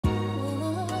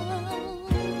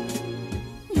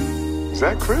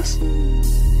that Chris?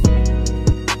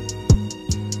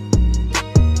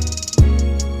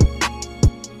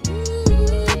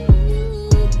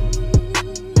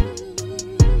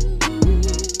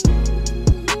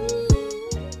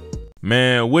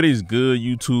 Man, what is good,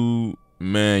 YouTube?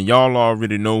 Man, y'all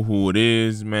already know who it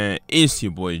is, man. It's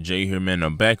your boy Jay here, man.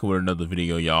 I'm back with another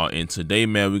video, y'all. And today,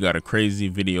 man, we got a crazy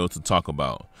video to talk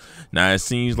about. Now, it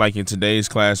seems like in today's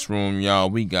classroom,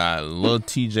 y'all, we got Lil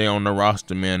Tjay on the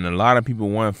roster, man. A lot of people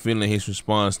weren't feeling his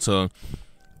response to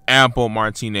Alpo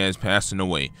Martinez passing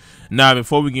away. Now,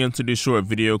 before we get into this short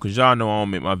video, because y'all know I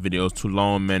don't make my videos too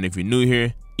long, man. If you're new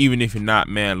here, even if you're not,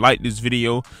 man, like this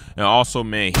video, and also,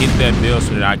 man, hit that bell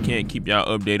so that I can keep y'all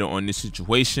updated on this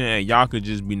situation, and y'all could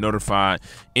just be notified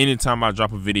anytime I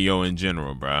drop a video in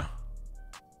general, bruh.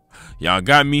 Y'all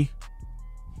got me?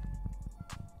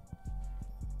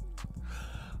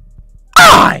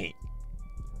 Alright.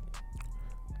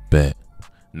 Bet.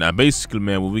 Now, basically,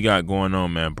 man, what we got going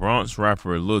on, man, Bronx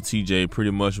rapper Lil Tjay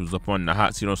pretty much was up on the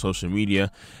hot seat on social media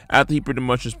after he pretty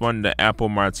much responded to Alpo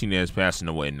Martinez passing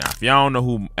away. Now, if y'all don't know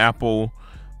who Alpo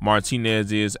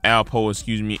Martinez is,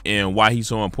 excuse me, and why he's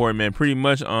so important, man, pretty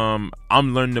much, I'm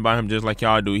learning about him just like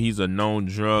y'all do. He's a known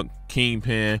drug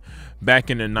kingpin back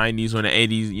in the 90s or the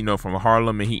 80s, you know, from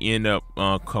Harlem, and he ended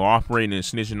up cooperating and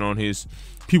snitching on his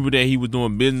people that he was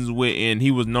doing business with, and he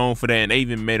was known for that, and they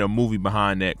even made a movie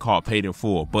behind that called Paid in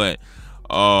Full. But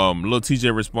Lil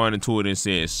Tjay responded to it and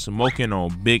said, "Smoking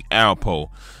on Big Alpo."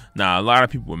 Now, a lot of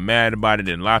people were mad about it,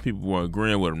 and a lot of people were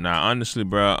agreeing with him. Now, honestly,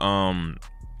 bro,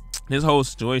 this whole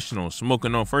situation on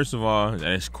smoking on, first of all,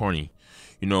 that's corny.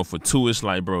 You know, for two, it's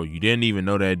like, bro, you didn't even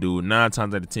know that dude. 9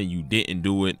 times out of 10, you didn't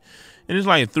do it. And it's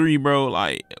like 3, bro,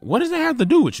 like, what does that have to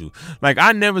do with you? Like,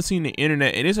 I never seen the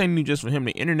internet, and this ain't even just for him,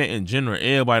 the internet in general,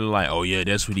 everybody like, oh yeah,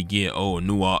 that's what he get, oh, a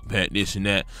new op pack, this and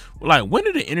that. Like, when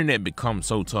did the internet become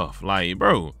so tough? Like,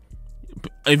 bro,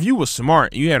 if you were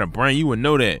smart, you had a brain, you would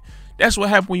know that. That's what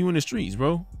happened when you in the streets,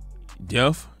 bro.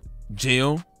 Death,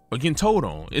 jail, or getting told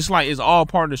on. It's like, it's all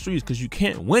part of the streets because you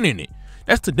can't win in it.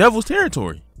 That's the devil's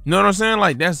territory. You know what I'm saying?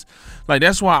 Like,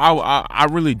 that's why I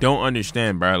really don't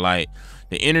understand, bro. Like,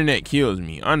 the internet kills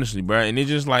me, honestly, bro. And it's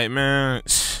just like, man,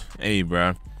 hey,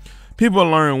 bro, people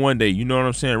learn one day. You know what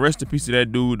I'm saying? Rest in peace to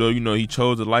that dude, though. You know, he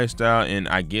chose a lifestyle, and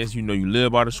I guess, you know, you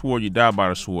live by the sword, you die by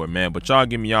the sword, man. But y'all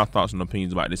give me y'all thoughts and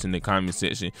opinions about this in the comment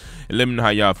section, and let me know how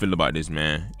y'all feel about this,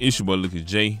 man. It's your boy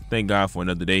LilTjay. Thank God for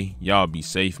another day. Y'all be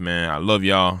safe, man. I love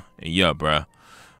y'all, and yeah, bro.